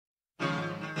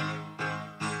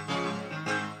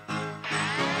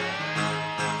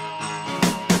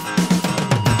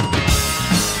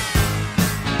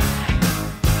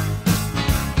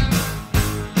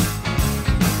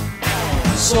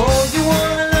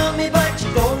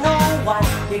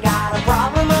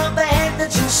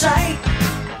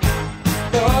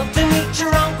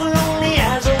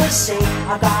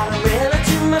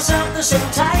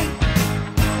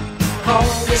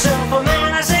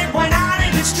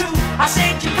I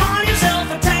said, you call yourself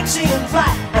a taxi and fly,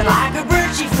 and like a bird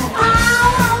she flew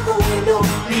out the window,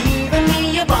 leaving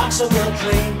me a box on the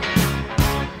train.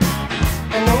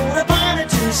 A note upon it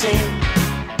to say,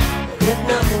 if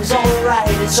nothing's alright,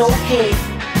 it's okay,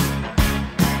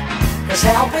 'cause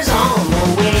help is on the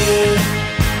way.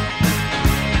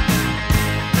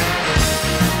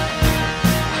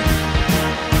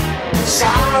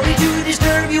 Sorry to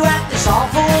disturb you at this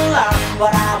awful hour,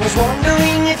 but I was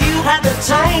wondering if you had the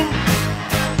time.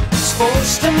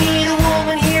 Supposed to meet a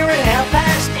woman here at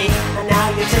 8:30, and now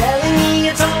you're telling me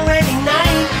it's already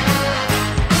 9.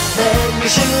 Then you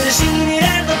should have seen it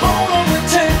as the boat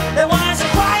overturned. There was a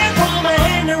quiet from her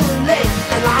hand to her leg,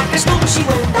 and like a smoke she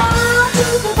went down to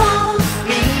the bottom,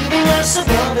 leaving us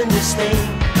above in disdain.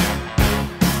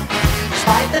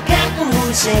 Despite the captain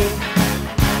who'd say,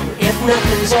 if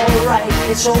nothing's alright,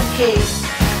 it's okay,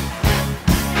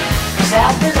 'cause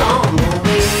help is on the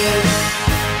way.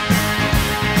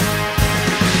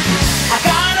 I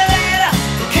got a letter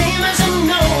that came as a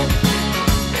note.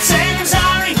 It said, I'm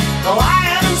sorry, though I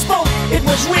haven't spoke. It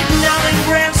was written out in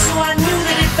braille, so I knew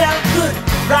that it felt good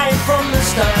right from the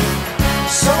start.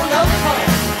 So no fun.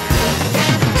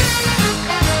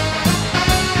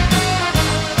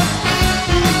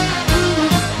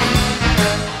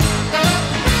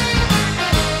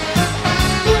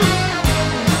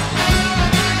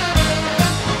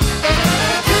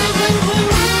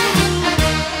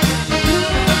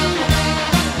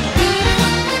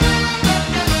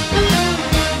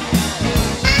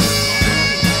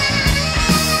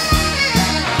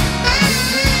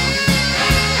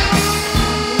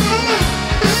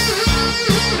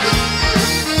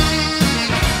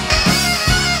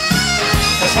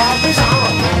 Help is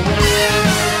on the way.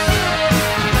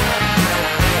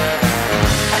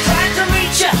 I tried to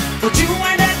reach you, but you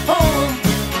weren't at home.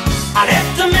 I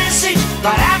left a message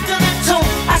right after the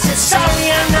tone. I said, sorry,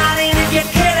 I'm not in. If you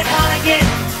care to call again,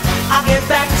 I'll get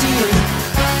back to you.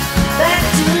 Back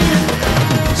to you.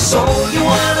 So you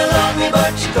wanna love me,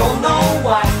 but you don't know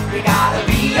why. You gotta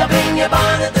be up in your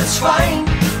bonnet, that's fine.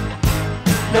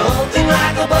 Nothing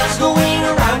like a buzz going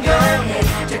around your head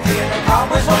to clear the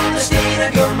cobwebs from the state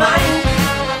of your mind.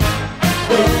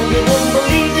 Well, you won't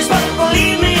believe this, but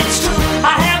believe me, it's true.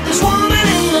 I have this woman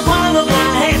in the palm of my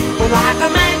hand, but like a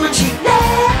madman she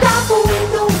left out the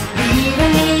window,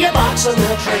 leaving me a box on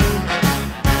the train.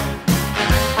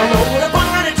 I know what I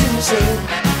wanted to say,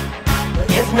 but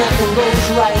if nothing goes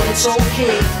right, it's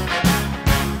okay,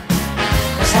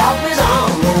 'cause help is